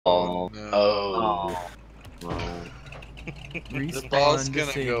Oh. No. Oh. No. The ball's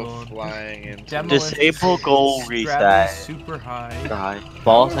gonna go flying into Disable goal reset. Super high. High.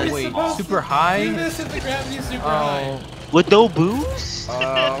 Ball How are we says supposed super to high? Do this if the gravity's super high. with no boost? We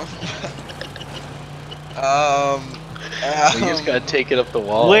just gotta take it up the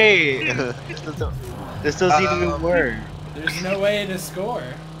wall. Wait. this doesn't even work. There's no way to score.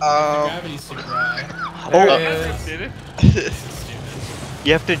 The gravity's super high. There Oh. it is. This is stupid.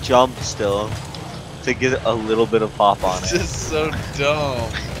 You have to jump still to get a little bit of pop on It's it. just so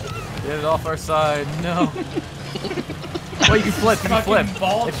dumb. Get it off our side. No. Well, you can flip. You can flip. Fucking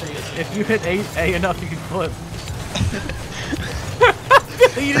ball chase. If you hit A enough, you can flip.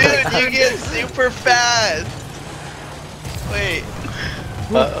 Dude, you get super fast. Wait.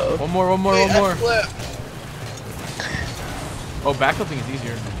 Uh-oh. One more. Wait, I One more. flip. Oh, backflipping is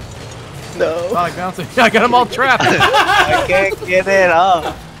easier. No. Oh, I bouncing. I got them all trapped. I can't get it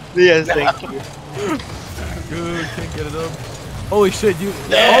up. Yes, thank you. Good, can't get it up. Holy shit, you.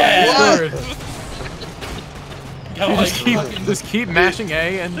 Yeah. Oh, you What? scored. Gotta like Just keep mashing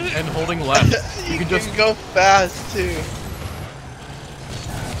A and holding left. You can just go fast too.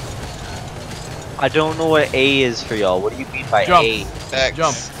 I don't know what A is for y'all. What do you mean by Jump. A? X.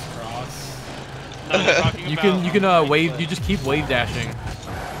 jump. cross. You can wave. You just keep wave dashing.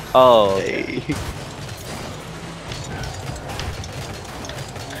 Oh. Hey.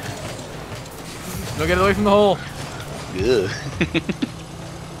 No, get away from the hole. Ugh.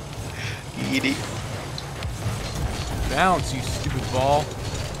 Eat Bounce, you stupid ball.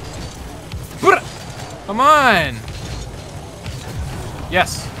 Come on.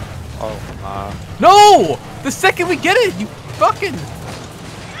 Yes. Oh. No! The second we get it, you fucking.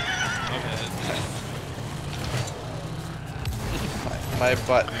 My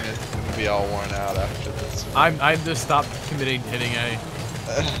button is gonna be all worn out after this. I just stopped committing to hitting A.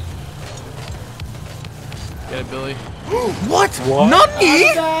 Get it, Billy. What? Not How me?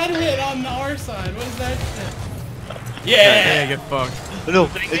 did that hit on our side? What is that shit? Yeah, Yeah! get fucked. No.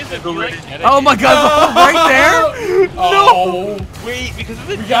 Oh my god, right there? Oh! Wait, because of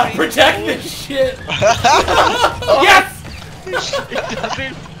the We gotta protect this shit! Yes! It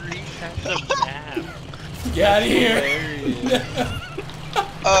doesn't reset the map. Get out of here!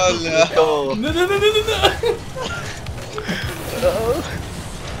 Oh No, no, no, no, no, no!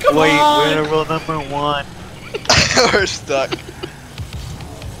 Come Wait, on! we're in rule number 1. no! We're stuck.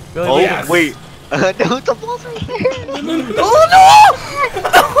 Billy, Oh, Yes. wait. No, the ball's right there. Oh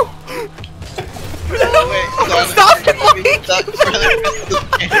Wait, Stop it, Mike! Stuck for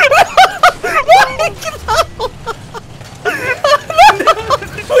the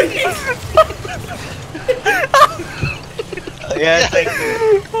Yeah, thank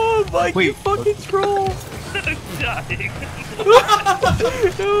you. Oh, Mike, you Wait. fucking troll. I'm dying.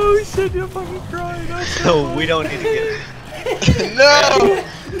 Oh shit, you're fucking crying. No, we don't need to get it. No!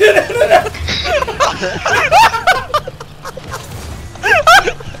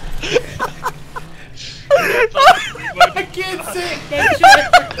 I can't sit! My chair!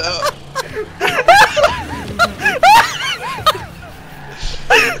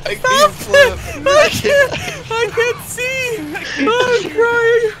 I can't flip. I can't see. I'm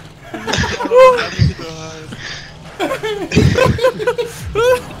crying.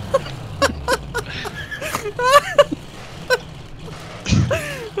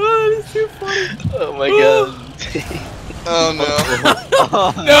 Oh, that is too funny. Oh my god. Oh no.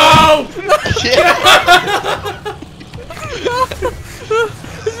 No!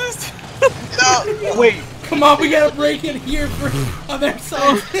 No! Wait. Come on, we gotta break it here for on their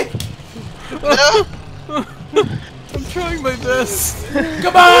side. No! I'm trying my best.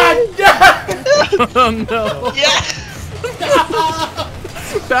 Come on! Oh no. Yes!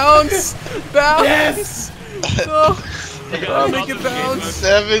 Bounce! Bounce! Yes! Oh, make it bounce!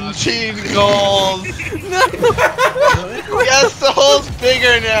 17 goals! No! Yes, the hole's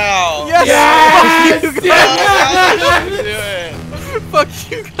bigger now! Yes! Yes! Fuck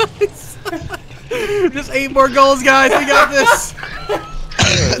you guys! Fuck you guys! Just 8 more goals, guys. We got this.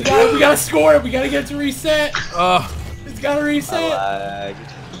 We gotta score it. We gotta get it to reset. It's gotta reset.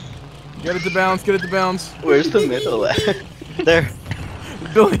 Get it to bounce. Get it to bounce. Where's the middle at? There.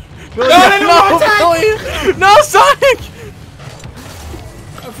 Billy. Billy. No, Billy. No, Sonic.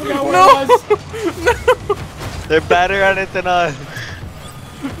 I forgot where No. it was. They're better at it than us.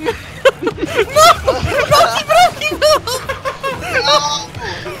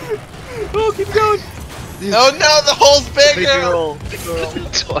 Oh, keep going. Oh no, the hole's Big bigger! roll.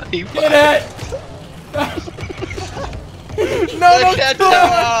 25. Get it! No, Catch no,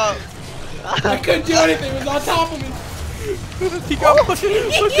 up! I couldn't do anything. It was on top of me. He got push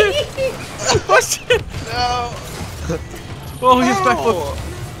it, push it, push it. No. Oh, he's backflip.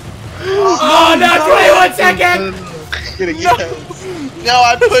 Oh no, 21 seconds! Get it, get it. No,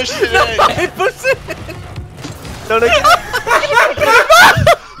 I pushed it in. I pushed it. No, no, get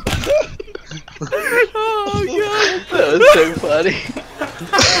Oh god. That was so funny.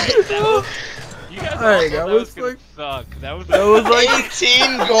 You guys There you all go, thought that it was was gonna like- suck. That was That was like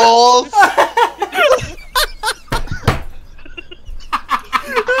 18 goals.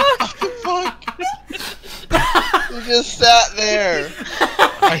 What the fuck? You just sat there.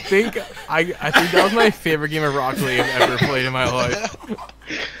 I think that was my favorite game of Rocket League I've ever played in my life.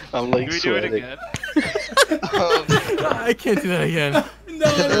 I'm like Can we do it sweating. again? I can't do that again.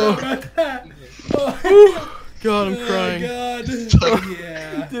 No, not that. God, I'm Oh crying. god.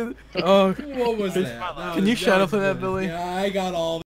 Yeah. Dude, oh, What was that? can you shadow play that, Billy? Yeah, I got all